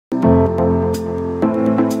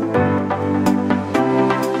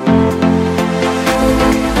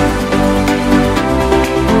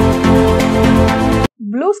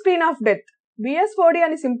of death. BSOD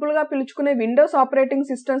అని simple గా పిలుచుకునే Windows operating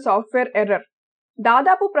system software error.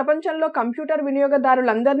 దాదాపు ప్రపంచంలో కంప్యూటర్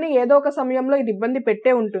వినియోగదారులందరినీ ఏదో ఒక సమయంలో ఇది ఇబ్బంది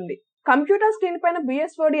పెట్టే ఉంటుంది. కంప్యూటర్ స్క్రీన్ పైన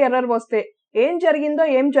BSOD ఎర్రర్ వస్తే ఏం జరిగిందో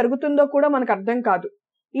ఏం జరుగుతుందో కూడా మనకు అర్థం కాదు.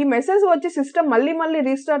 ఈ మెసేజ్ వచ్చి సిస్టమ్ మళ్ళీ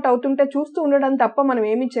రీస్టార్ట్ అవుతుంటే చూస్తూ ఉండడం తప్ప మనం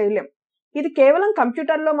ఏమీ చేయలేం. ఇది కేవలం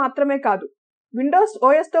కంప్యూటర్లో మాత్రమే కాదు, విండోస్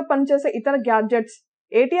OS తో పనిచేసే ఇతర గ్యాడ్జెట్స్,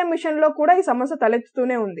 ATM మిషన్లో కూడా ఈ సమస్య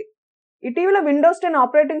తలెత్తుతూనే ఉంది. ఇటీవల Windows 10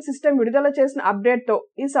 ఆపరేటింగ్ సిస్టమ్ విడుదల చేసిన అప్డేట్తో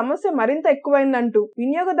ఈ సమస్య మరింత ఎక్కువైందంటూ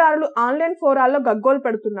వినియోగదారులు ఆన్లైన్ ఫోరాల్లో గగ్గోలు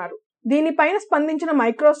పెడుతున్నారు. దీనిపైన స్పందించిన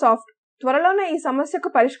మైక్రోసాఫ్ట్ త్వరలోనే ఈ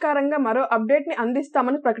సమస్యకు పరిష్కారంగా మరో అప్డేట్ని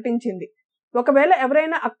అందిస్తామని ప్రకటించింది. ఒకవేళ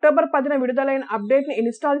ఎవరైనా అక్టోబర్ 10న విడుదలైన అప్డేట్ని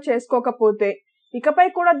ఇన్స్టాల్ చేసుకోకపోతే ఇకపై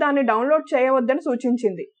కూడా దాన్ని డౌన్లోడ్ చేయవద్దని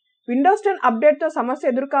సూచించింది. Windows 10 అప్డేట్తో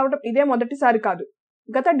సమస్య ఎదుర్కోవడం ఇదే మొదటిసారి కాదు.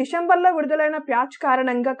 గత డిసెంబర్లో విడుదలైన ప్యాచ్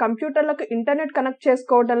కారణంగా కంప్యూటర్లకు ఇంటర్నెట్ కనెక్ట్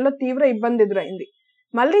చేసుకోవడంలో తీవ్ర ఇబ్బంది ఎదురైంది.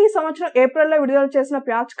 మళ్ళీ ఈ సంవత్సరం ఏప్రిల్లో విడుదల చేసిన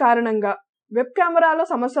ప్యాచ్ కారణంగా వెబ్ కెమెరాలో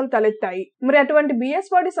సమస్యలు తలెత్తాయి. మరి అటువంటి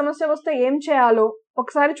BSOD సమస్య వస్తే ఏం చేయాలో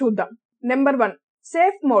ఒకసారి చూద్దాం. Number 1,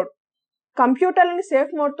 safe mode. కంప్యూటర్ని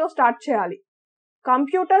safe మోడ్తో start చేయాలి.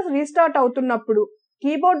 కంప్యూటర్స్ రీస్టార్ట్ అవుతున్నప్పుడు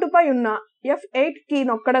కీబోర్డుపై ఉన్న F8 కీ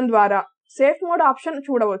నొక్కడం ద్వారా సేఫ్ మోడ్ ఆప్షన్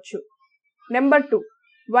చూడవచ్చు. Number 2,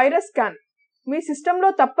 virus scan. మీ సిస్టంలో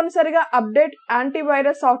తప్పనిసరిగా అప్డేట్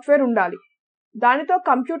యాంటీవైరస్ సాఫ్ట్వేర్ ఉండాలి. దానితో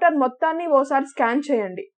కంప్యూటర్ మొత్తాన్ని ఓసారి స్కాన్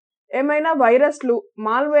చేయండి. ఏమైనా వైరస్లు,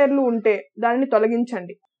 మాల్వేర్లు ఉంటే దానిని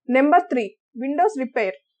తొలగించండి. Number 3, Windows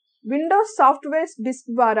repair. Windows software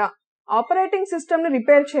disc ద్వారా ఆపరేటింగ్ సిస్టమ్ని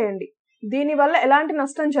రిపేర్ చేయండి. దీనివల్ల ఎలాంటి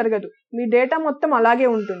నష్టం జరగదు, మీ డేటా మొత్తం అలాగే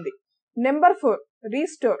ఉంటుంది. Number 4,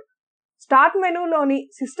 restore. Start మెనూలోని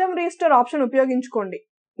system restore option ఉపయోగించుకోండి.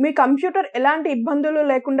 మీ కంప్యూటర్ ఎలాంటి ఇబ్బందులు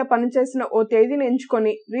లేకుండా పనిచేసిన ఓ తేదీని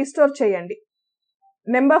ఎంచుకొని రీస్టోర్ చేయండి.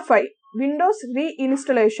 Number 5, Windows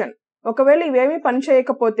రీఇన్స్టలేషన్. ఒకవేళ ఇవేమీ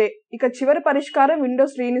పనిచేయకపోతే ఇక చివరి పరిష్కారం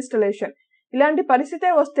విండోస్ రీఇన్స్టలేషన్. ఇలాంటి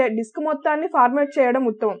పరిస్థితే వస్తే డిస్క్ మొత్తాన్ని ఫార్మాట్ చేయడం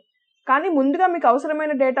ఉత్తమం. కానీ ముందుగా మీకు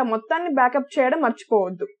అవసరమైన డేటా మొత్తాన్ని బ్యాకప్ చేయడం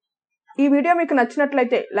మర్చిపోవద్దు. ఈ వీడియో మీకు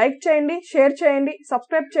నచ్చినట్లయితే లైక్ చేయండి, షేర్ చేయండి,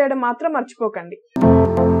 సబ్స్క్రైబ్ చేయడం మాత్రం మర్చిపోకండి.